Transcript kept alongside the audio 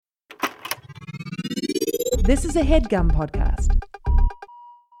This is a HeadGum podcast.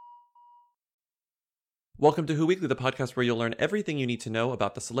 Welcome to Who Weekly, the podcast where you'll learn everything you need to know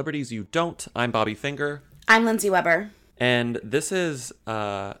about the celebrities you don't. I'm Bobby Finger. I'm Lindsay Weber. And this is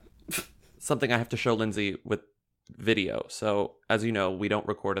something I have to show Lindsay with video. So, as you know, we don't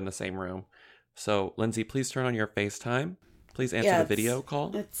record in the same room. So, Lindsay, please turn on your FaceTime. Please answer the video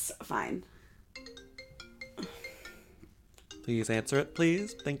call. It's fine. Please answer it,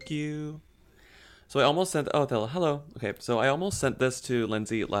 please. Thank you. So I almost sent... Oh, hello. Okay, so I almost sent this to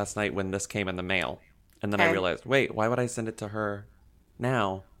Lindsay last night when this came in the mail. And then I realized, wait, why would I send it to her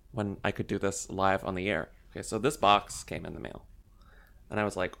now when I could do this live on the air? Okay, so this box came in the mail. And I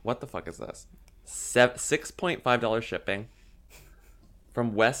was like, what the fuck is this? $6.5 shipping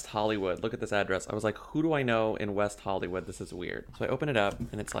from West Hollywood. Look at this address. I was like, who do I know in West Hollywood? This is weird. So I open it up,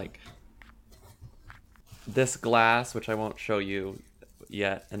 and it's like this glass, which I won't show you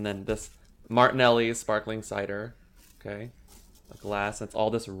yet. And then this Martinelli's sparkling cider. Okay. A glass. It's all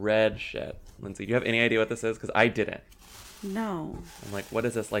this red shit. Lindsay, do you have any idea what this is? Because I didn't. No. I'm like, what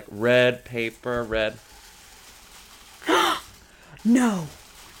is this? Like red paper, red. No.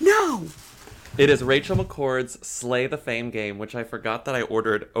 It is Rachel McCord's Slay the Fame game, which I forgot that I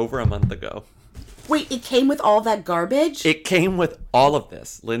ordered over a month ago. Wait, it came with all that garbage? It came with all of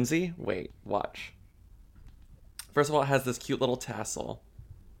this. Lindsay, wait, watch. First of all, it has this cute little tassel.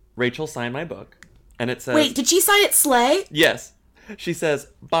 Rachel signed my book, and it says... Wait, did she sign it Slay? Yes. She says,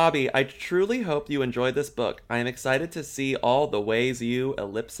 Bobby, I truly hope you enjoyed this book. I am excited to see all the ways you,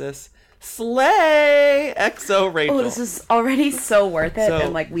 ellipsis, slay! XO Rachel. Oh, this is already so worth it,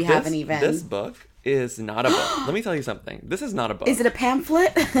 and like we haven't even... This book is not a book. Let me tell you something. This is not a book. Is it a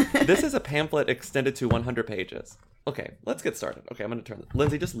pamphlet? This is a pamphlet extended to 100 pages. Okay, let's get started. Okay, I'm going to turn...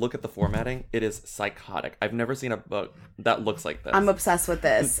 Lindsay, just look at the formatting. It is psychotic. I've never seen a book that looks like this. I'm obsessed with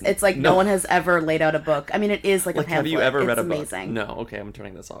this. It's like no one has ever laid out a book. I mean, it is like a pamphlet. Have you ever read a book? Amazing. No. Okay, I'm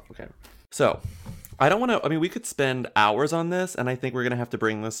turning this off. Okay. So, I don't want to... I mean, we could spend hours on this, and I think we're going to have to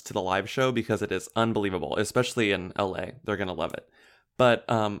bring this to the live show because it is unbelievable, especially in LA. They're going to love it. But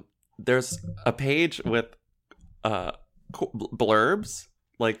there's a page with blurbs.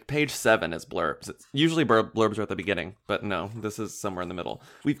 Like, page 7 is blurbs. It's usually blurbs are at the beginning, but no, this is somewhere in the middle.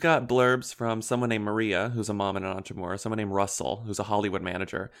 We've got blurbs from someone named Maria, who's a mom and an entrepreneur, someone named Russell, who's a Hollywood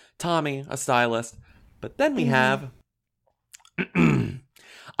manager, Tommy, a stylist, but then we have...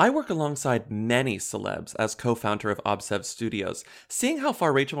 I work alongside many celebs as co-founder of Obsev Studios. Seeing how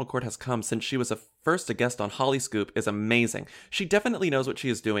far Rachel McCord has come since she was first a guest on Holly Scoop is amazing. She definitely knows what she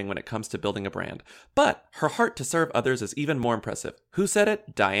is doing when it comes to building a brand. But her heart to serve others is even more impressive. Who said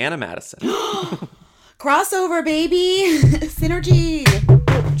it? Diana Madison. Crossover, baby! Synergy!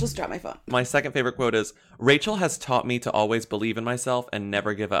 Just drop my phone. My second favorite quote is, Rachel has taught me to always believe in myself and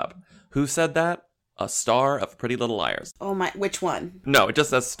never give up. Who said that? A star of Pretty Little Liars. Oh my, which one? No, it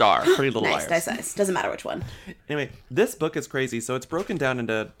just says star, Pretty Little Liars. Nice. Doesn't matter which one. Anyway, this book is crazy. So it's broken down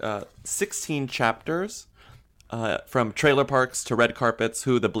into 16 chapters, from trailer parks to red carpets.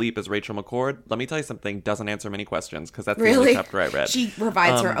 Who the bleep is Rachel McCord? Let me tell you something, doesn't answer many questions, because that's the only chapter I read. She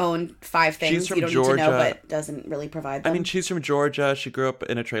provides her own 5 things she's from you don't Georgia. need to know, but doesn't really provide them. I mean, she's from Georgia. She grew up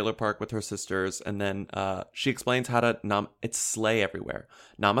in a trailer park with her sisters, and then she explains how to it's slay everywhere.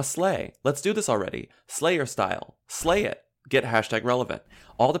 Namaslay. Let's do this already. Slay your style. Slay it. Get hashtag relevant.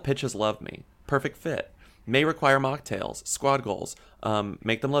 All the pitches love me. Perfect fit. May require mocktails. Squad goals.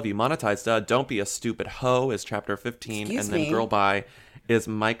 Make them love you. Monetize. Don't be a stupid hoe is chapter 15. Excuse and then me. Girl Bye is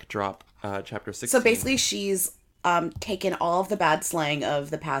mic drop chapter 16. So basically she's taken all of the bad slang of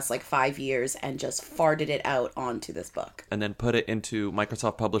the past like 5 years and just farted it out onto this book. And then put it into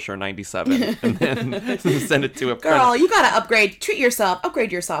Microsoft Publisher 97 and then send it to a Girl, you gotta upgrade. Treat yourself.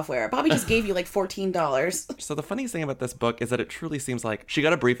 Upgrade your software. Bobby just gave you like $14. So the funniest thing about this book is that it truly seems like she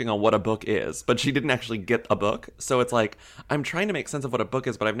got a briefing on what a book is, but she didn't actually get a book. So it's like, I'm trying to make sense of what a book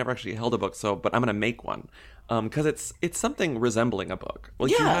is, but I've never actually held a book, but I'm going to make one. Because it's something resembling a book. Well,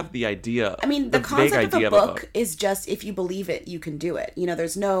 you have the idea. I mean, the concept of a book is just, if you believe it, you can do it. You know,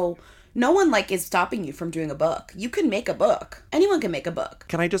 there's no one like is stopping you from doing a book. You can make a book. Anyone can make a book.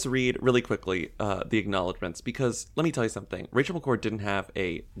 Can I just read really quickly the acknowledgments? Because let me tell you something. Rachel McCord didn't have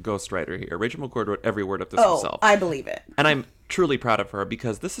a ghostwriter here. Rachel McCord wrote every word of this herself. I believe it. And I'm truly proud of her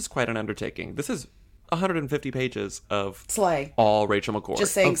because this is quite an undertaking. This is 150 pages of slay. All Rachel McCord.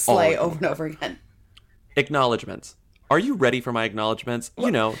 Just saying slay over and over again. Acknowledgements. Are you ready for my acknowledgements?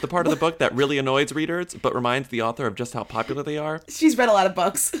 You know, the part of the book that really annoys readers, but reminds the author of just how popular they are. She's read a lot of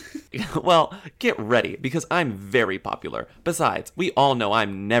books. Well, get ready, because I'm very popular. Besides, we all know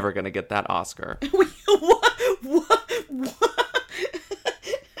I'm never going to get that Oscar. What?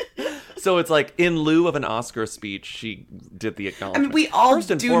 So it's like in lieu of an Oscar speech, she did the I acknowledgement. mean, we all First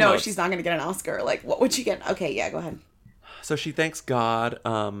and do know foremost, she's not going to get an Oscar. Like, what would she get? Okay, yeah, go ahead. So she thanks God.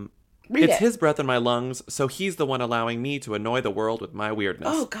 Read It's it. his breath in my lungs, so he's the one allowing me to annoy the world with my weirdness.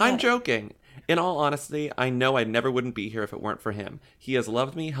 Oh, God. I'm joking. In all honesty, I know I never wouldn't be here if it weren't for him. He has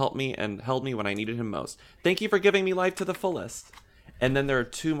loved me, helped me, and held me when I needed him most. Thank you for giving me life to the fullest. And then there are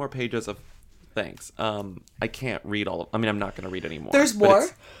 2 more pages of thanks. I can't read all of. I mean, I'm not going to read any more. There's but more?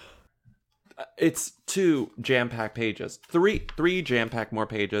 It's 2 jam-packed pages. 3 jam-packed more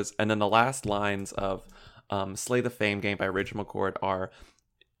pages, and then the last lines of Slay the Fame Game by Rachel McCord are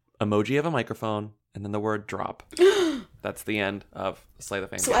emoji of a microphone, and then the word drop. That's the end of Slay the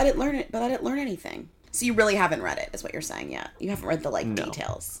Fame So Game. I didn't learn it, but I didn't learn anything. So you really haven't read it, is what you're saying yet. You haven't read the, No.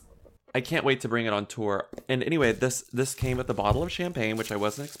 details. I can't wait to bring it on tour. And anyway, this came with a bottle of champagne, which I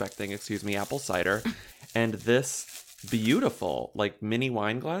wasn't expecting. Excuse me, apple cider. And this beautiful, mini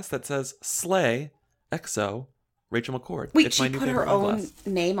wine glass that says Slay, XO, Rachel McCord. Wait, It's she my new put her favorite wine own glass.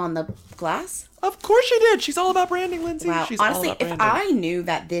 name on the glass? Of course she did. She's all about branding, Lindsay. Wow. She's all Honestly, about if branding. I knew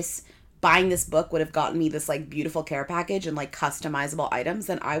that buying this book would have gotten me this beautiful care package and customizable items,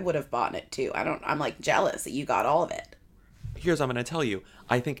 then I would have bought it too. I'm jealous that you got all of it. Here's what I'm going to tell you.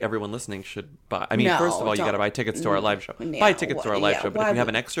 I think everyone listening should buy. I mean, No, first of all, you don't. got to buy tickets to our live show. No, Buy tickets to our live yeah, show. But why if you have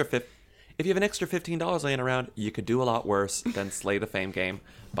would- an extra $15 laying around, you could do a lot worse than Slay the Fame Game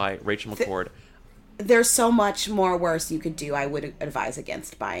by Rachel McCord. There's so much more worse you could do. I would advise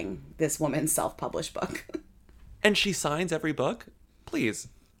against buying this woman's self-published book. And she signs every book. Please.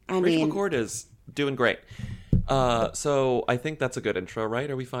 I Rachel mean- McCord is doing great. So I think that's a good intro, right?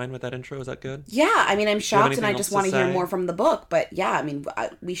 Are we fine with that intro? Is that good? Yeah, I mean, I'm shocked and I anything just else want to to hear say? more from the book. But yeah, I mean,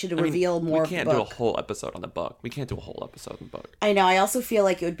 we should reveal more We of the can't do a book. whole episode on the book. We can't do a whole episode on the book. I know. I also feel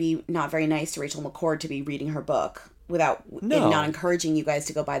like it would be not very nice to Rachel McCord to be reading her book without No. and not encouraging you guys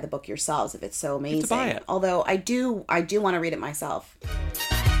to go buy the book yourselves if it's so amazing. buy it. Although I do want to read it myself.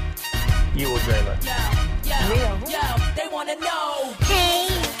 You will dream it. They wanna know. Hey,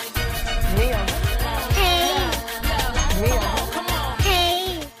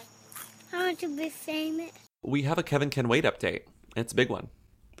 hey, I want to be famous. We have a Kevin Can Wait update. It's a big one.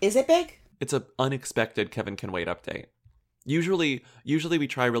 Is it big? It's an unexpected Kevin Can Wait update. Usually we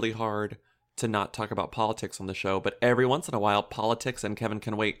try really hard to not talk about politics on the show, but every once in a while, politics and Kevin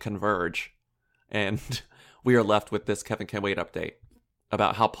Can Wait converge. And we are left with this Kevin Can Wait update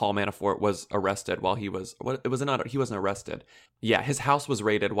about how Paul Manafort was arrested while he was... he wasn't arrested. Yeah, his house was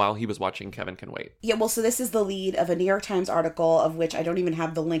raided while he was watching Kevin Can Wait. Yeah, well, so this is the lead of a New York Times article of which I don't even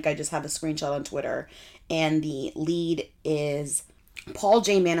have the link. I just have a screenshot on Twitter. And the lead is Paul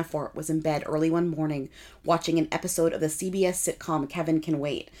J. Manafort was in bed early one morning watching an episode of the CBS sitcom Kevin Can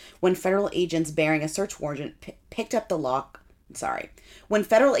Wait when federal agents bearing a search warrant picked up the lock. When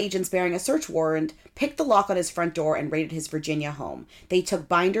federal agents bearing a search warrant picked the lock on his front door and raided his Virginia home. They took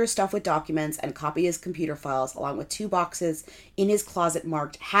binders stuffed with documents and copied his computer files along with 2 boxes in his closet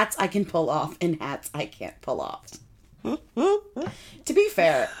marked hats I can pull off and hats I can't pull off. To be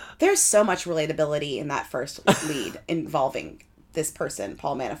fair, there's so much relatability in that first lead involving this person,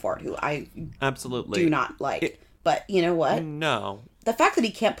 Paul Manafort, who I Absolutely. do not like. But you know what? No. The fact that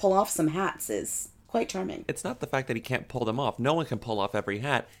he can't pull off some hats is quite charming. It's not the fact that he can't pull them off. No one can pull off every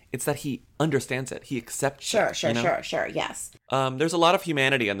hat. It's that he understands it. He accepts Sure, it. You know? yes. There's a lot of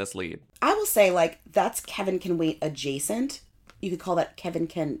humanity in this lead. I will say, that's Kevin Can Wait adjacent. You could call that Kevin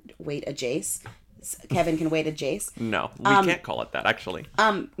Can Wait adjacent. Kevin Can Wait adjacent. No, we can't call it that, actually.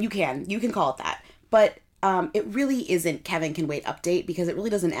 You can call it that. But it really isn't Kevin Can Wait update because it really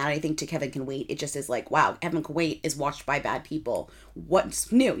doesn't add anything to Kevin Can Wait. It just is wow, Kevin Can Wait is watched by bad people. What's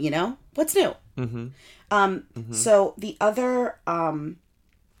new, you know? What's new? So the other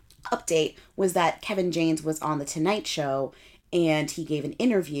update was that Kevin James was on The Tonight Show and he gave an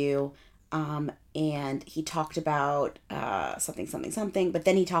interview and he talked about something, but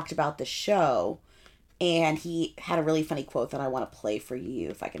then he talked about the show. And he had a really funny quote that I want to play for you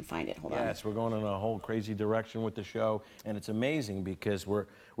if I can find it. Hold on. Yes, we're going in a whole crazy direction with the show, and it's amazing because we're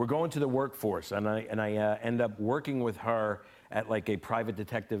going to the workforce, and I end up working with her at a private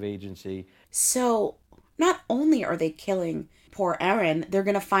detective agency. So not only are they killing poor Erin, they're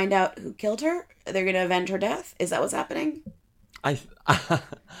going to find out who killed her. They're going to avenge her death. Is that what's happening? I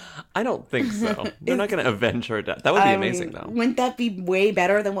don't think so. They're not going to avenge her death. That would be amazing, though. Wouldn't that be way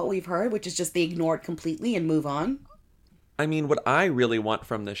better than what we've heard, which is just they ignore it completely and move on? I mean, what I really want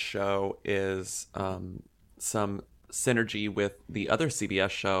from this show is some synergy with the other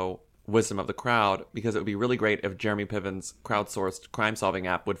CBS show, Wisdom of the Crowd, because it would be really great if Jeremy Piven's crowdsourced crime-solving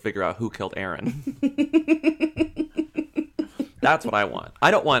app would figure out who killed Aaron. That's what I want.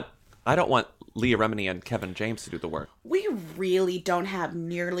 I don't I don't want Leah Remini and Kevin James to do the work. We really don't have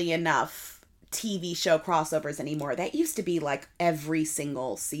nearly enough TV show crossovers anymore. That used to be like every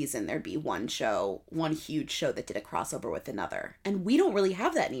single season there'd be one huge show that did a crossover with another. And we don't really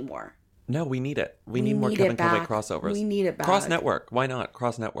have that anymore. No, we need it. We need more Kevin Conway crossovers. We need it back. Cross network. Why not?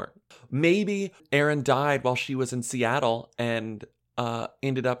 Cross network. Maybe Erin died while she was in Seattle and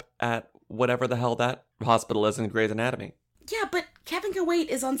ended up at whatever the hell that hospital is in Grey's Anatomy. Yeah, but Kevin Can Wait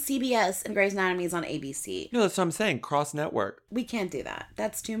is on CBS and Grey's Anatomy is on ABC. No, that's what I'm saying. Cross network. We can't do that.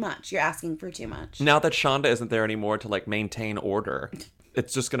 That's too much. You're asking for too much. Now that Shonda isn't there anymore to like maintain order,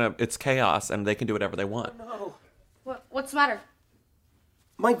 it's just it's chaos and they can do whatever they want. No. What's the matter?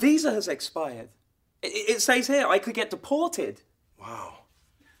 My visa has expired. It says here I could get deported. Wow.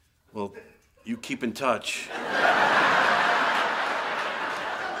 Well, you keep in touch.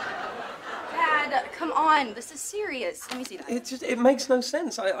 Dad, come on. This is serious. Let me see that. It makes no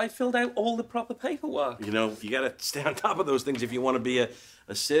sense. I filled out all the proper paperwork. You know, you gotta stay on top of those things if you want to be a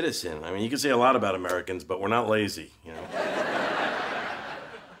citizen. I mean, you can say a lot about Americans, but we're not lazy, you know.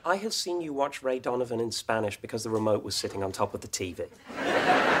 I have seen you watch Ray Donovan in Spanish because the remote was sitting on top of the TV.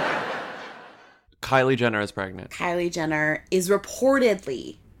 Kylie Jenner is pregnant. Kylie Jenner is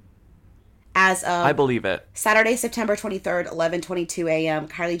reportedly, as of I believe it. Saturday, September 23rd, 11:22 a.m.,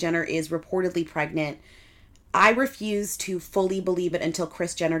 Kylie Jenner is reportedly pregnant. I refuse to fully believe it until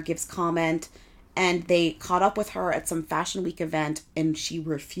Kris Jenner gives comment, and they caught up with her at some Fashion Week event, and she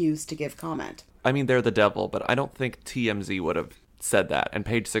refused to give comment. I mean, they're the devil, but I don't think TMZ would have said that, and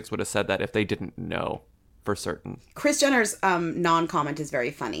Page Six would have said that if they didn't know for certain. Kris Jenner's non-comment is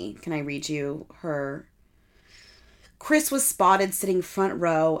very funny. Can I read you her? Kris was spotted sitting front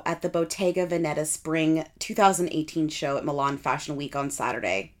row at the Bottega Veneta Spring 2018 show at Milan Fashion Week on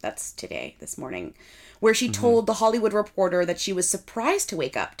Saturday. That's today, this morning. Where she told the Hollywood Reporter that she was surprised to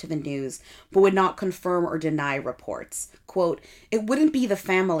wake up to the news, but would not confirm or deny reports. Quote, "It wouldn't be the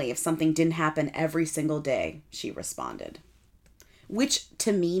family if something didn't happen every single day," she responded. Which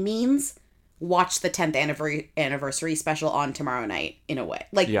to me means watch the 10th anniversary special on tomorrow night, in a way.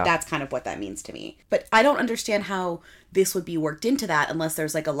 Like, that's kind of what that means to me. But I don't understand how this would be worked into that unless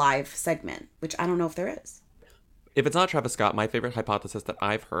there's like a live segment, which I don't know if there is. If it's not Travis Scott, my favorite hypothesis that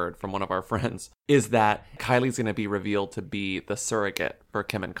I've heard from one of our friends is that Kylie's going to be revealed to be the surrogate for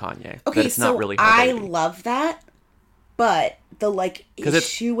Kim and Kanye. Okay, that it's so not really her I baby. love that, but the like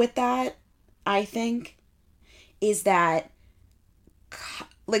issue with that, I think, is that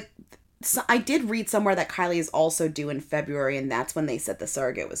like, so I did read somewhere that Kylie is also due in February, and that's when they said the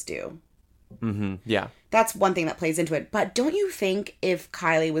surrogate was due. Mm-hmm. Yeah. That's one thing that plays into it. But don't you think if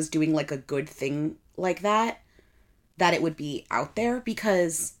Kylie was doing like a good thing like that it would be out there?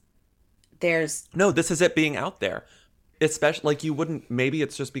 Because there's... No, this is it being out there. Especially, like, you wouldn't... Maybe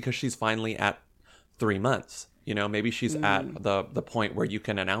it's just because she's finally at 3 months. You know, maybe she's at the point where you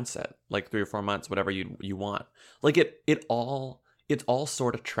can announce it. Like 3 or 4 months, whatever you want. Like, it all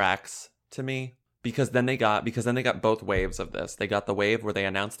sort of tracks to me. Because then they got both waves of this. They got the wave where they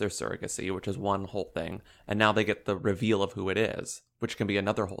announced their surrogacy, which is one whole thing. And now they get the reveal of who it is, which can be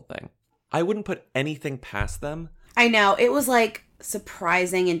another whole thing. I wouldn't put anything past them. I know. It was like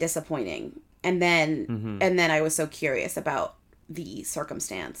surprising and disappointing. And then I was so curious about the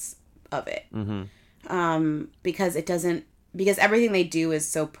circumstance of it. Mm-hmm. Because everything they do is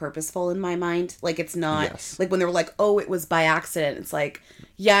so purposeful in my mind. Like, it's not like when they were like, oh, it was by accident. It's like,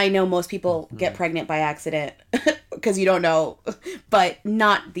 yeah, I know most people get pregnant by accident because you don't know, but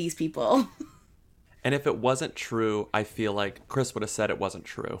not these people. And if it wasn't true, I feel like Kris would have said it wasn't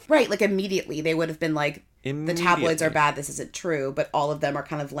true. Right. Like, immediately they would have been like, the tabloids are bad. This isn't true. But all of them are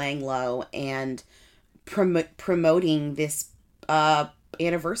kind of laying low and promoting this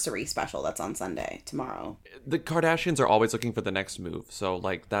anniversary special that's on Sunday, tomorrow. The Kardashians are always looking for the next move. So,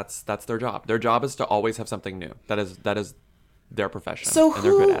 like, that's their job. Their job is to always have something new. That is their profession. So and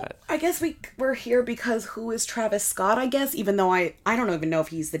they're good at it. I guess we're here because who is Travis Scott, I guess, even though I don't even know if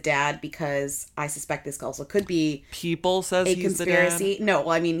he's the dad, because I suspect this also could be People says a he's conspiracy. the dad. No,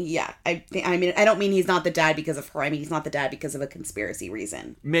 well, I mean, yeah. I don't mean he's not the dad because of her. I mean, he's not the dad because of a conspiracy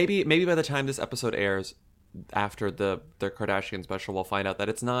reason. Maybe by the time this episode airs, after the Kardashian special, we'll find out that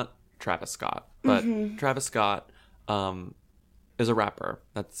it's not Travis Scott. But Travis Scott is a rapper.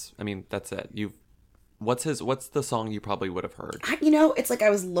 That's it. What's the song you probably would have heard? It's like I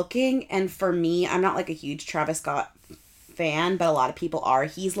was looking, and for me, I'm not like a huge Travis Scott fan, but a lot of people are.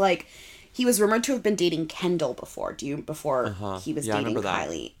 He was rumored to have been dating Kendall before. He was dating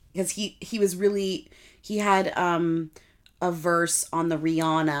Kylie. Because he had a verse on the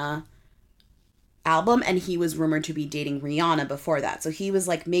Rihanna album, and he was rumored to be dating Rihanna before that. So he was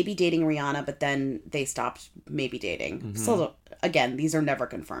like maybe dating Rihanna, but then they stopped maybe dating. Mm-hmm. So again, these are never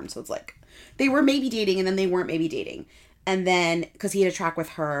confirmed. So it's like they were maybe dating and then they weren't maybe dating. And then because he had a track with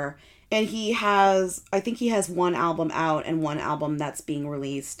her, and I think he has one album out and one album that's being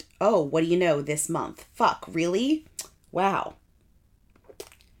released. Oh, what do you know, this month? Fuck, really? Wow.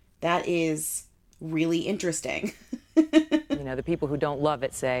 That is really interesting. You know, the people who don't love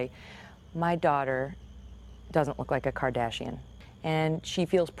it say, my daughter doesn't look like a Kardashian, and she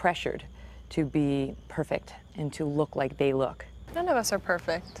feels pressured to be perfect and to look like they look. None of us are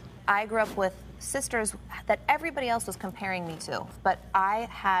perfect. I grew up with sisters that everybody else was comparing me to, but I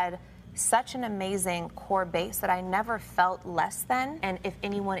had such an amazing core base that I never felt less than. And if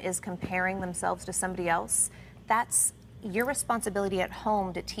anyone is comparing themselves to somebody else, that's your responsibility at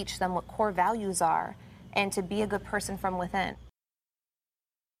home to teach them what core values are and to be a good person from within.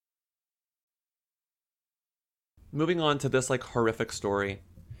 Moving on to this like horrific story.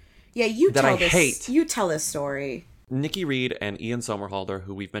 Yeah, you that tell I this. hate. You tell this story. Nikki Reed and Ian Somerhalder,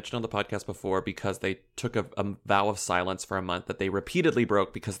 who we've mentioned on the podcast before because they took a vow of silence for a month that they repeatedly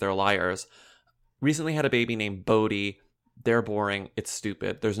broke because they're liars, recently had a baby named Bodhi. They're boring. It's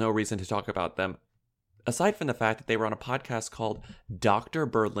stupid. There's no reason to talk about them. Aside from the fact that they were on a podcast called Dr.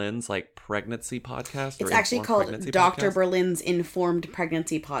 Berlin's like pregnancy podcast. It's actually called Dr. Berlin's Informed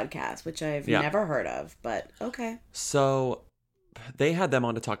Pregnancy Podcast, which I've never heard of, but okay. So they had them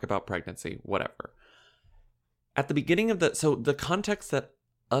on to talk about pregnancy, whatever. At the beginning of the context that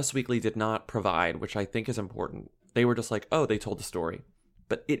Us Weekly did not provide, which I think is important, they were just like, oh, they told the story.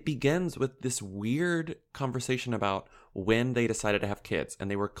 But it begins with this weird conversation about when they decided to have kids, and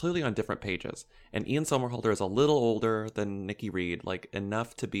they were clearly on different pages. And Ian Somerhalder is a little older than Nikki Reed, like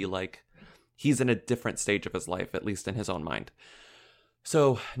enough to be like, he's in a different stage of his life, at least in his own mind.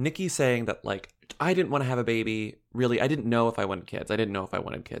 So Nikki's saying that like, I didn't want to have a baby. Really, I didn't know if I wanted kids.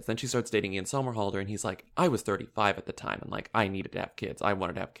 Then she starts dating Ian Somerhalder, and he's like, I was 35 at the time, and like, I needed to have kids. I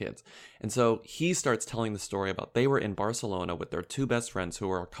wanted to have kids. And so he starts telling the story about they were in Barcelona with their two best friends who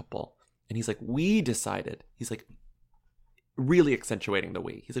were a couple. And he's like, we decided. He's like, really accentuating the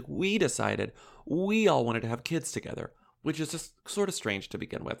we. He's like, we decided we all wanted to have kids together, which is just sort of strange to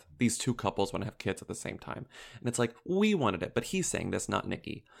begin with. These two couples want to have kids at the same time. And it's like, we wanted it, but he's saying this, not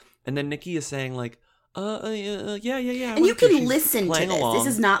Nikki. And then Nikki is saying like, yeah. And you can listen to this. Along. This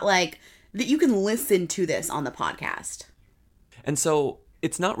is not like, that you can listen to this on the podcast. And so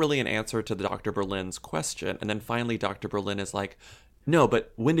it's not really an answer to the Dr. Berlin's question. And then finally Dr. Berlin is like, no,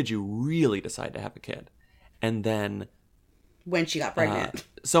 but when did you really decide to have a kid? And then when she got pregnant.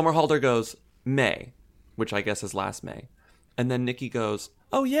 Somerhalder goes, May, which I guess is last May. And then Nikki goes,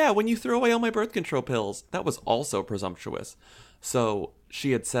 oh yeah, when you threw away all my birth control pills. That was also presumptuous. So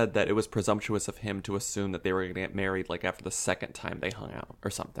she had said that it was presumptuous of him to assume that they were going to get married like after the second time they hung out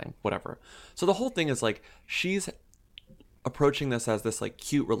or something, whatever. So the whole thing is like, she's approaching this as this like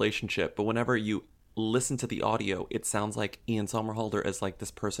cute relationship, but whenever you listen to the audio, it sounds like Ian Somerhalder is like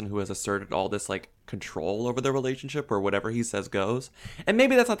this person who has asserted all this like control over the relationship, or whatever he says goes. And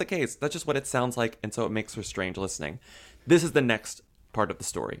maybe that's not the case. That's just what it sounds like, and so it makes for strange listening. This is the next part of the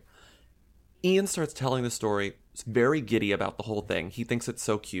story. Ian starts telling the story. It's very giddy about the whole thing. He thinks it's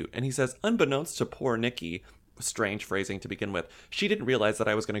so cute. And he says, unbeknownst to poor Nikki, strange phrasing to begin with, she didn't realize that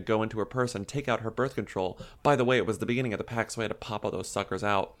I was going to go into her purse and take out her birth control. By the way, it was the beginning of the pack, so I had to pop all those suckers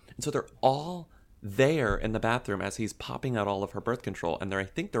out. And so they're all there in the bathroom as he's popping out all of her birth control. And I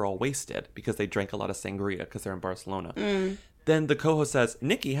think they're all wasted because they drank a lot of sangria because they're in Barcelona. Then the co-host says,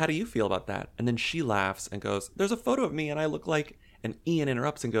 Nikki, how do you feel about that? And then she laughs and goes, there's a photo of me and I look like... And Ian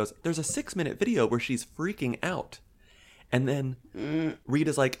interrupts and goes, there's a 6-minute video where she's freaking out. And then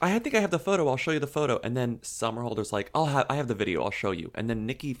Rita's like, I think I have the photo. I'll show you the photo. And then Somerhalder's like, I have the video. I'll show you. And then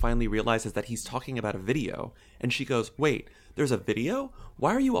Nikki finally realizes that he's talking about a video. And she goes, wait, there's a video?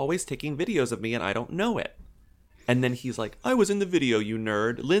 Why are you always taking videos of me and I don't know it? And then he's like, I was in the video, you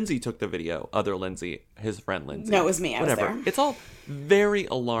nerd. Lindsay took the video. Other Lindsay, his friend Lindsay. No, it was me. I was Whatever. there. It's all very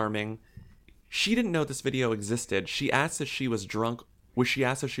alarming. She didn't know this video existed. She asked if she was drunk. She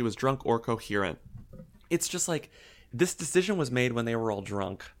asked if she was drunk or coherent. It's just like, this decision was made when they were all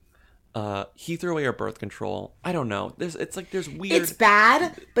drunk. He threw away her birth control. I don't know. There's weird. It's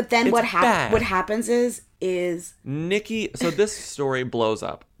bad, but then what bad. What happens is Nikki. So this story blows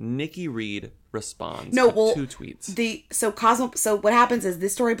up. Nikki Reed responds to 2 tweets. So what happens is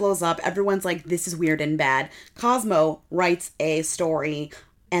this story blows up. Everyone's like, this is weird and bad. Cosmo writes a story,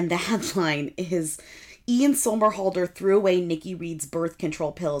 and the headline is, Ian Somerhalder threw away Nikki Reed's birth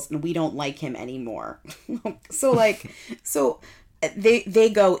control pills and we don't like him anymore. So they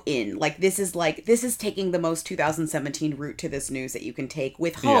go in. Like, this is taking the most 2017 route to this news that you can take,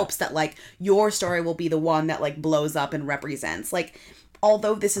 with hopes that, like, your story will be the one that, like, blows up and represents. Like,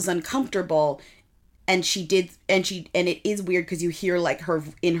 although this is uncomfortable, and it is weird because you hear, like, her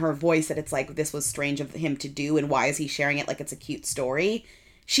in her voice that it's like, this was strange of him to do, and why is he sharing it like it's a cute story?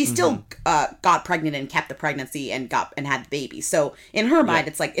 She still got pregnant and kept the pregnancy and had the baby. So in her mind,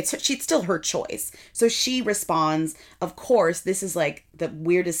 it's like, it's still her choice. So she responds, of course, this is like the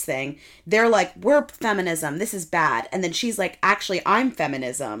weirdest thing. They're like, we're feminism. This is bad. And then she's like, actually, I'm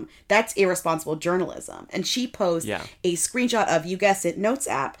feminism. That's irresponsible journalism. And she posts a screenshot of, you guessed it, Notes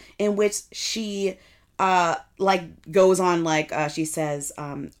app, in which she goes on, she says,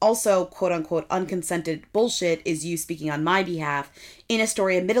 also, quote unquote, unconsented bullshit is you speaking on my behalf in a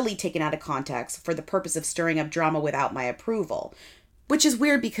story admittedly taken out of context for the purpose of stirring up drama without my approval. Which is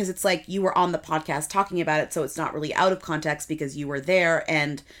weird because it's like you were on the podcast talking about it, so it's not really out of context because you were there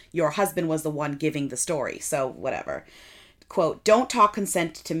and your husband was the one giving the story. So whatever. Quote, don't talk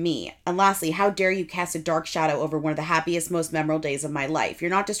consent to me. And lastly, how dare you cast a dark shadow over one of the happiest, most memorable days of my life. You're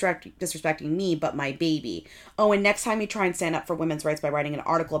not disrespecting me, but my baby. Oh, and next time you try and stand up for women's rights by writing an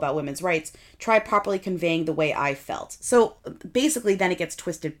article about women's rights, try properly conveying the way I felt. So basically then it gets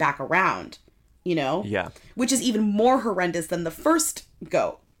twisted back around, you know? Yeah. Which is even more horrendous than the first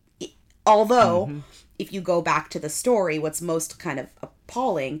go. Although, if you go back to the story, what's most kind of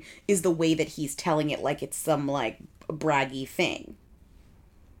appalling is the way that he's telling it like it's some, like, braggy thing.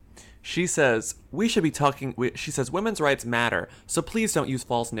 She says, she says, women's rights matter, so please don't use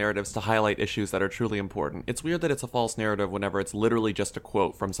false narratives to highlight issues that are truly important. It's weird that it's a false narrative whenever it's literally just a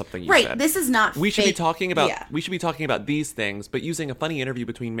quote from something you said. Right, this is not we should fake. be talking about we should be talking about these things, but using a funny interview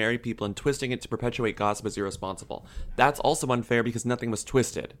between married people and twisting it to perpetuate gossip is irresponsible. That's also unfair because nothing was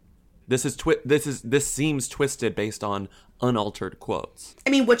twisted. This seems twisted based on unaltered quotes. I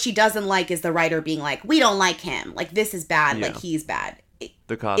mean, what she doesn't like is the writer being like, we don't like him. Like, this is bad. Like, he's bad.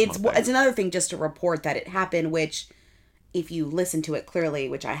 The Cosmo thing. It's another thing just to report that it happened, which, if you listen to it clearly,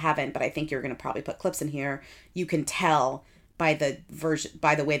 which I haven't, but I think you're going to probably put clips in here, you can tell by the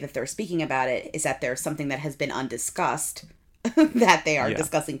way that they're speaking about it, is that there's something that has been undiscussed that they are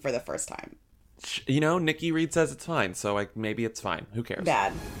discussing for the first time. You know, Nikki Reed says it's fine, so maybe it's fine. Who cares?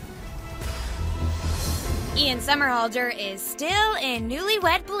 Bad. Ian Somerhalder is still in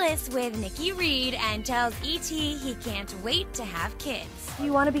newlywed bliss with Nikki Reed and tells E.T. he can't wait to have kids.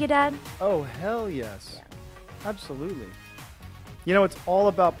 You want to be a dad? Oh, hell yes. Yeah. Absolutely. You know, it's all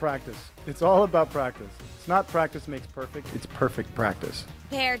about practice. It's all about practice. It's not practice makes perfect. It's perfect practice.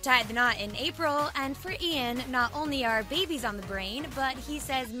 Pair tied the knot in April, and for Ian, not only are babies on the brain, but he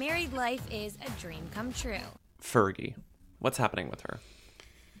says married life is a dream come true. Fergie, what's happening with her?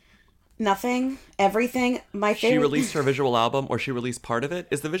 Nothing. Everything. My favorite. She released her visual album, or she released part of it.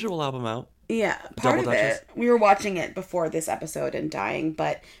 Is the visual album out? Yeah, part of it. We were watching it before this episode and dying,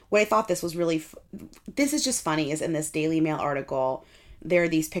 but what I thought this was really... this is just funny, is in this Daily Mail article, there are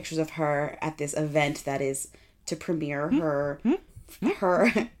these pictures of her at this event that is to premiere her...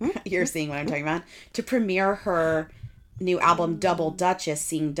 You're seeing what I'm talking about? To premiere her new album Double Duchess,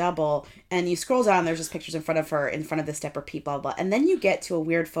 Seeing Double, and you scroll down, there's just pictures in front of her, in front of the step repeat, blah, blah, and then you get to a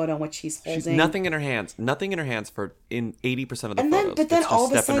weird photo in which she's holding... nothing in her hands for in 80% of the photos. But then all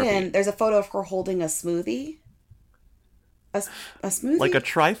of a sudden, there's a photo of her holding a smoothie. A smoothie? Like a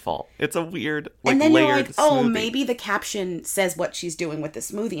trifle. It's a weird, and then layered you're like, smoothie. Maybe the caption says what she's doing with the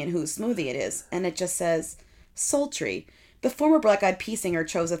smoothie and whose smoothie it is, and it just says, sultry. The former Black Eyed Peas singer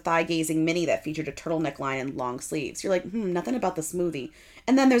chose a thigh-gazing mini that featured a turtleneck line and long sleeves. You're like, nothing about the smoothie.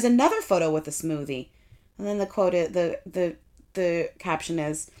 And then there's another photo with the smoothie. And then the quote, the caption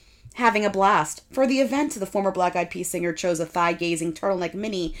is, having a blast. For the event, the former Black Eyed Peas singer chose a thigh-gazing turtleneck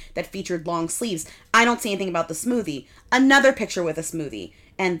mini that featured long sleeves. I don't see anything about the smoothie. Another picture with a smoothie.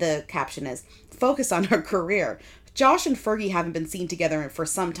 And the caption is, focus on her career. Josh and Fergie haven't been seen together for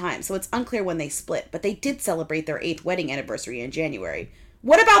some time, so it's unclear when they split, but they did celebrate their 8th wedding anniversary in January.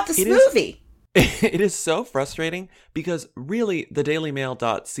 What about the smoothie? It is so frustrating because really the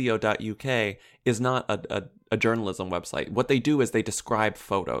dailymail.co.uk is not a journalism website. What they do is they describe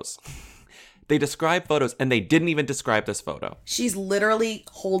photos. They describe photos, and they didn't even describe this photo. She's literally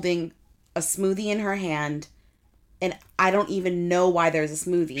holding a smoothie in her hand, and I don't even know why there's a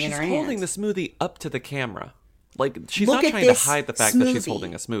smoothie in her hand. She's holding the smoothie up to the camera. Like, she's not trying to hide the fact that she's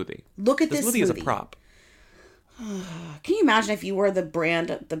holding a smoothie. Look at this smoothie. The smoothie is a prop. Can you imagine if you were the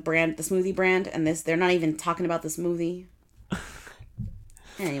smoothie brand, and they're not even talking about the smoothie?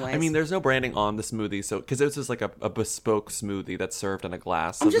 Anyways. I mean, there's no branding on the smoothie, so because this is like a bespoke smoothie that's served in a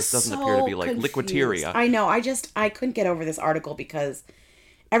glass, so this doesn't appear to be like confused. liquiteria. I know. I couldn't get over this article because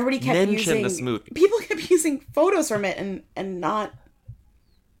everybody kept Mention the smoothie. People kept using photos from it and not,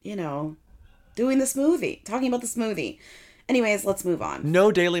 doing the smoothie, talking about the smoothie. Anyways, let's move on.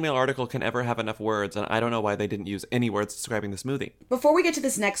 No Daily Mail article can ever have enough words, and I don't know why they didn't use any words describing the smoothie. Before we get to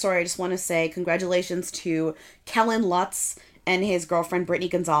this next story, I just want to say congratulations to Kellen Lutz and his girlfriend Brittany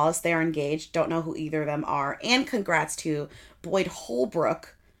Gonzalez. They are engaged. Don't know who either of them are. And congrats to Boyd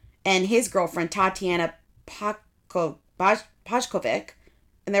Holbrook and his girlfriend Tatiana Pajkovic.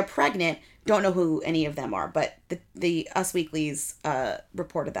 And they're pregnant. Don't know who any of them are, but the Us Weeklies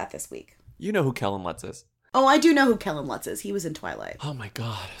reported that this week. You know who Kellen Lutz is. Oh, I do know who Kellen Lutz is. He was in Twilight. Oh my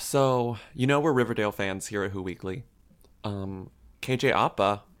god. So, we're Riverdale fans here at Who Weekly. KJ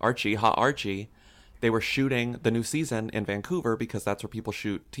Apa, Hot Archie, they were shooting the new season in Vancouver because that's where people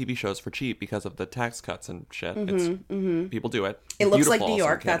shoot TV shows for cheap because of the tax cuts and shit. People do it. It looks like New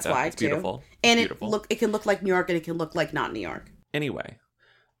York, that's why, it's too. Beautiful. And beautiful. It can look like New York and it can look like not New York. Anyway,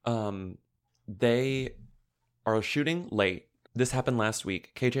 they are shooting late. This happened last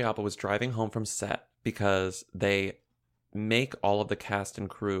week. KJ Apa was driving home from set because they make all of the cast and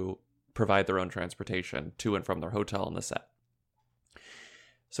crew provide their own transportation to and from their hotel on the set.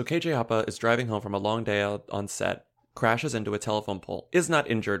 So KJ Apa is driving home from a long day out on set, crashes into a telephone pole, is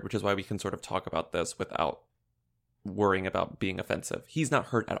not injured, which is why we can sort of talk about this without worrying about being offensive. He's not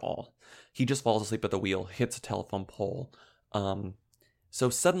hurt at all. He just falls asleep at the wheel, hits a telephone pole. So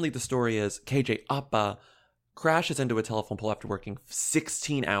suddenly the story is KJ Apa crashes into a telephone pole after working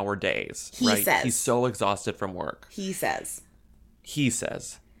 16-hour days. He says. He's so exhausted from work. He says. He's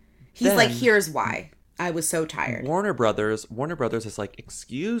then, like, here's why. I was so tired. Warner Brothers is like,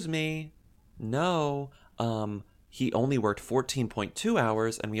 excuse me, no. He only worked 14.2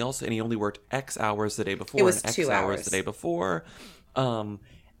 hours, and he only worked X hours the day before. It was and 2 X hours the day before.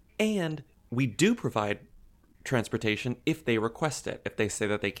 And we do provide transportation if they request it, if they say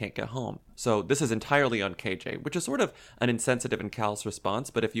that they can't get home. So this is entirely on KJ, which is sort of an insensitive and callous response,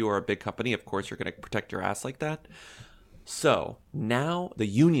 but if you are a big company, of course you're going to protect your ass like that. So now the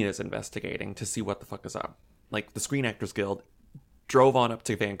union is investigating to see what the fuck is up. Like, the Screen Actors Guild drove on up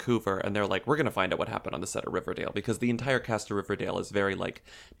to Vancouver and they're like, we're going to find out what happened on the set of Riverdale, because the entire cast of Riverdale is very like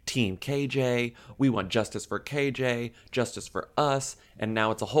Team KJ. We want justice for KJ, justice for us. And now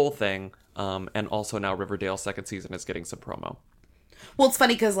it's a whole thing. And also now Riverdale's second season is getting some promo. Well, it's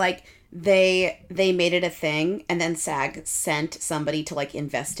funny because, like, they made it a thing, and then SAG sent somebody to, like,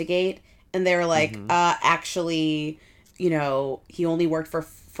 investigate, and they were like, actually, he only worked for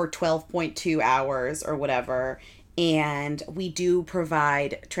 12.2 hours or whatever, and we do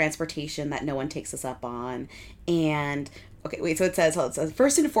provide transportation that no one takes us up on, and... Okay, wait, so it says,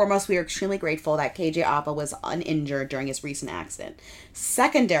 first and foremost, we are extremely grateful that KJ Apa was uninjured during his recent accident.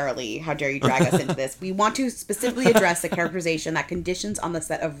 Secondarily, how dare you drag us into this, we want to specifically address the characterization that conditions on the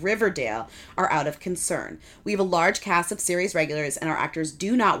set of Riverdale are out of concern. We have a large cast of series regulars, and our actors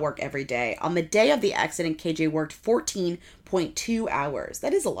do not work every day. On the day of the accident, KJ worked 14.2 hours.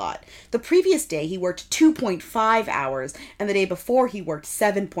 That is a lot. The previous day, he worked 2.5 hours, and the day before, he worked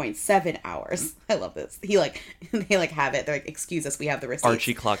 7.7 hours. I love this. They have it. They're like, excuse us, we have the receipts.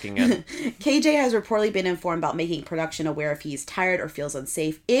 Archie clocking in. KJ has reportedly been informed about making production aware if he's tired or feels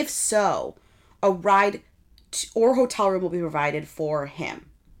unsafe. If so, a ride or hotel room will be provided for him.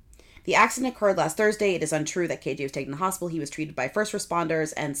 The accident occurred last Thursday. It is untrue that KJ was taken to the hospital. He was treated by first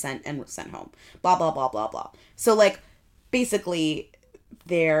responders and was sent home. Blah, blah, blah, blah, blah. So, like, basically,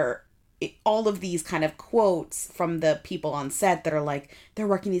 all of these kind of quotes from the people on set that are like, they're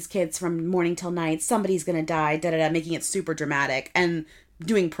working these kids from morning till night, somebody's gonna die, da-da-da, making it super dramatic, and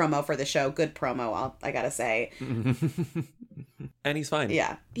doing promo for the show. Good promo, I gotta say. And he's fine.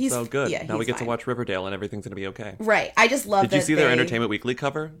 Yeah. So good. Yeah, now we get fine. to watch Riverdale and everything's gonna be okay. Right. I just love Did you see their Entertainment Weekly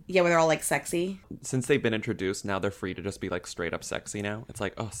cover? Yeah, where they're all, like, sexy. Since they've been introduced, now they're free to just be, like, straight up sexy now. It's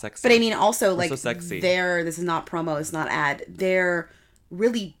like, oh, sexy. But I mean, also, like, so sexy. this is not promo, it's not ad. They're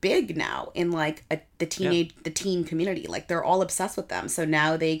really big now in, like, the teen community. Like, they're all obsessed with them. So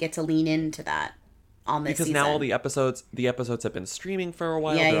now they get to lean into that on this season. Now all the episodes have been streaming for a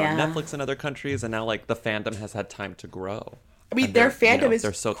while. They're on Netflix in other countries, and now, like, the fandom has had time to grow. I mean, their fandom is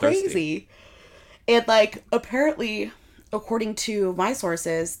so crazy. Thirsty. And, like, apparently, according to my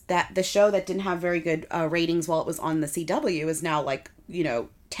sources, that the show that didn't have very good ratings while it was on the CW is now, like,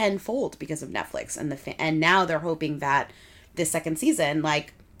 tenfold because of Netflix. And now they're hoping that this second season,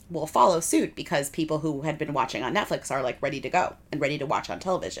 like, will follow suit because people who had been watching on Netflix are, like, ready to go and ready to watch on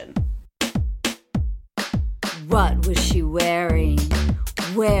television. What was she wearing?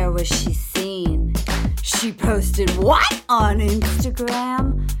 Where was she seen? She posted what on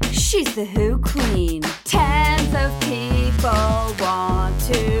Instagram? She's the Who Queen. Tens of people want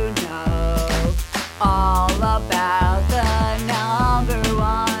to know all about the number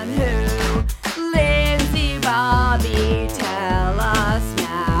one Who. Lindsay Bobby, tell us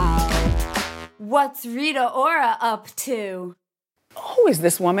now. What's Rita Ora up to? Who is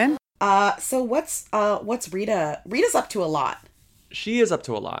this woman? So what's Rita? Rita's up to a lot. She is up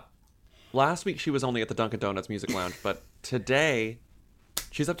to a lot. Last week she was only at the Dunkin' Donuts Music Lounge, but today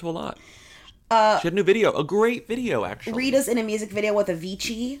she's up to a lot. She had a new video, a great video actually. Rita's in a music video with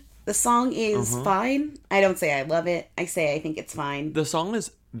Avicii. The song is fine. I don't say I love it. I say I think it's fine. The song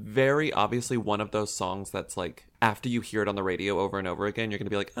is very obviously one of those songs that's like, after you hear it on the radio over and over again, you're going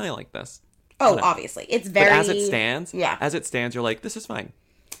to be like, I like this. Oh, obviously. It's very... But as it stands, yeah. As it stands, you're like, this is fine.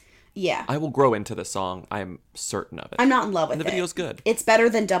 Yeah. I will grow into this song. I'm certain of it. I'm not in love with it. And the video's good. It's better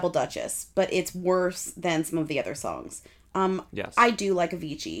than Double Duchess, but it's worse than some of the other songs. Yes. I do like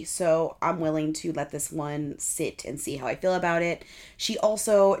Avicii, so I'm willing to let this one sit and see how I feel about it. She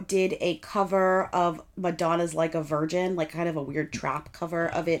also did a cover of Madonna's Like a Virgin, like kind of a weird trap cover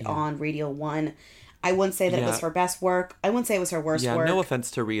of it on Radio 1. I wouldn't say that it was her best work. I wouldn't say it was her worst work. Yeah, no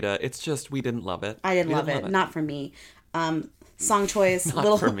offense to Rita. It's just we didn't love it. I didn't love it. Not for me. Song choice.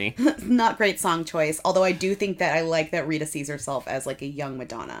 Not for me. Not great song choice. Although I do think that I like that Rita sees herself as like a young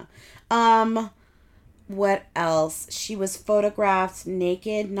Madonna. What else? She was photographed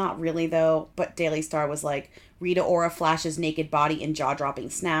naked. Not really though. But Daily Star was like, Rita Ora flashes naked body in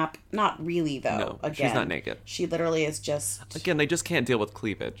jaw-dropping snap. Not really though. No, again, she's not naked. She literally is just... Again, they just can't deal with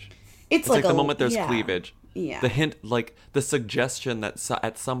cleavage. It's like the moment there's cleavage. Yeah. The hint, like the suggestion that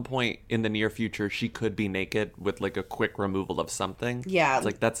at some point in the near future she could be naked with like a quick removal of something. Yeah. It's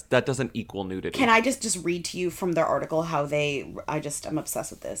like that doesn't equal nudity. Can I just read to you from their article how I'm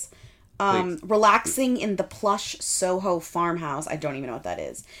obsessed with this. Relaxing in the plush Soho farmhouse. I don't even know what that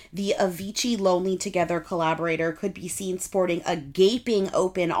is. The Avicii Lonely Together collaborator could be seen sporting a gaping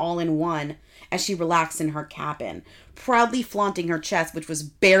open all-in-one as she relaxed in her cabin, proudly flaunting her chest, which was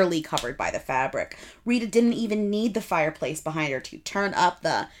barely covered by the fabric. Rita didn't even need the fireplace behind her to turn up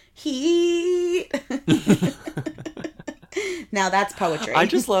the heat. Now that's poetry. I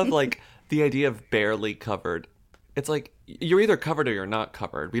just love like the idea of barely covered. It's like you're either covered or you're not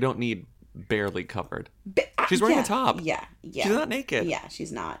covered. We don't need barely covered. She's wearing a top. Yeah. She's not naked. Yeah,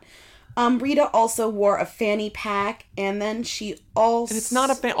 she's not. Rita also wore a fanny pack, and then she also... And it's not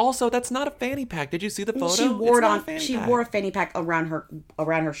a also, that's not a fanny pack. Did you see the photo? She wore wore a fanny pack around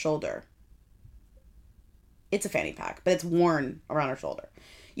her shoulder. It's a fanny pack, but it's worn around her shoulder.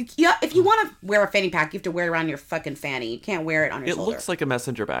 If you want to wear a fanny pack, you have to wear it around your fucking fanny. You can't wear it on your shoulder. It looks like a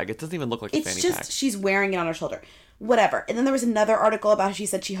messenger bag. It doesn't even look like a fanny pack. It's just she's wearing it on her shoulder. Whatever. And then there was another article about how she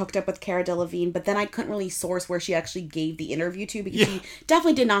said she hooked up with Cara Delevingne, but then I couldn't really source where she actually gave the interview to because she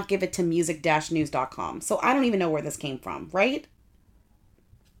definitely did not give it to music-news.com. So I don't even know where this came from, right?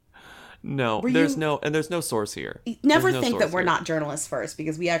 No, there's no source here. Never think that we're not journalists first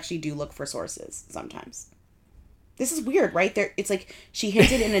because we actually do look for sources sometimes. This is weird, right? It's like she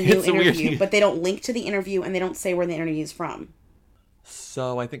hinted in a new interview, but they don't link to the interview and they don't say where the interview is from.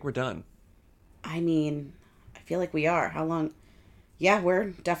 So I think we're done. I mean, I feel like we are. How long? Yeah,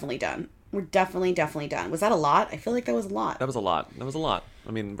 we're definitely done. We're definitely done. Was that a lot? I feel like that was a lot. That was a lot.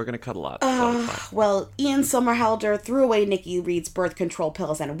 I mean, we're going to cut a lot. So well, Ian Somerhalder threw away Nikki Reed's birth control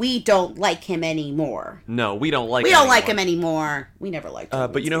pills, and we don't like him anymore. No, we don't like him. We don't like him anymore. We never liked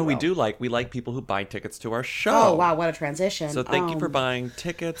him. But you know who we do like? We like people who buy tickets to our show. Oh, wow, what a transition. So thank you for buying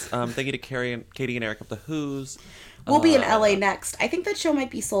tickets. Thank you to Katie and Eric of the Who's. We'll be in LA next. I think that show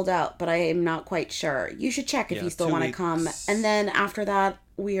might be sold out, but I am not quite sure. You should check if you still want to come. And then after that,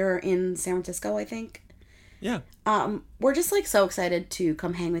 we're in San Francisco, I think. Yeah. We're just like so excited to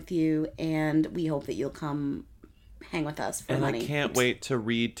come hang with you, and we hope that you'll come hang with us for money. And I can't wait to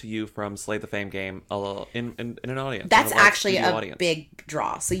read to you from Slay the Fame game in an audience. That's actually a big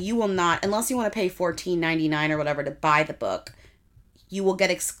draw. So you will not, unless you want to pay $14.99 or whatever to buy the book, you will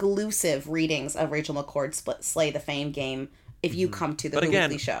get exclusive readings of Rachel McCord's Slay the Fame game if you come to the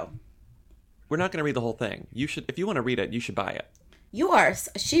weekly show. We're not going to read the whole thing. You should, if you want to read it, you should buy it.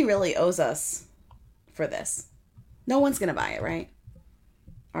 She really owes us for this. No one's going to buy it, right?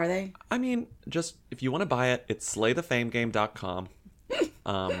 Are they? I mean, just if you want to buy it, it's slaythefamegame.com.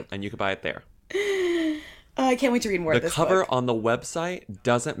 And you can buy it there. I can't wait to read more of this book. The cover on the website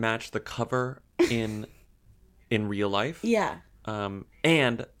doesn't match the cover in real life. Yeah.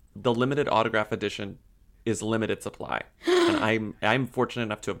 And the limited autograph edition is limited supply. And I'm fortunate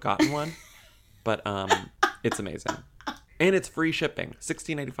enough to have gotten one, but it's amazing. And it's free shipping,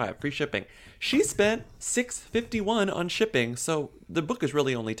 $16.85, free shipping. She spent $6.51 on shipping, so the book is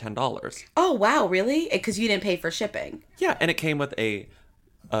really only $10. Oh, wow, really? Because you didn't pay for shipping. Yeah, and it came with a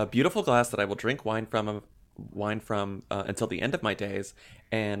beautiful glass that I will drink wine from until the end of my days,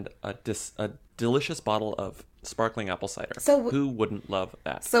 and a delicious bottle of sparkling apple cider. So who wouldn't love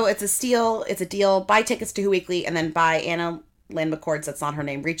that? So it's a steal. It's a deal. Buy tickets to Who Weekly, and then buy Anna Lynn McCord's, that's not her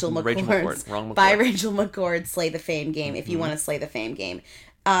name, Rachel McCord's. Wrong McCord. Buy Rachel McCord's Slay the Fame game if you want to slay the fame game.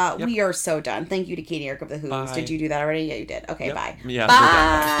 We are so done. Thank you to Katie Eric of the Who's. Bye. Did you do that already? Yeah, you did. Okay, bye. Yeah,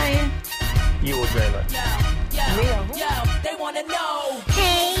 bye. You will dream it. Yo, they wanna know.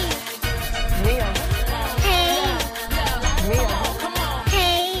 Hey.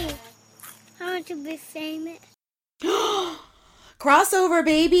 Hey. I want to be famous. Crossover,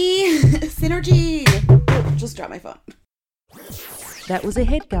 baby. Synergy. Just drop my phone. That was a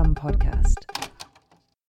HeadGum podcast.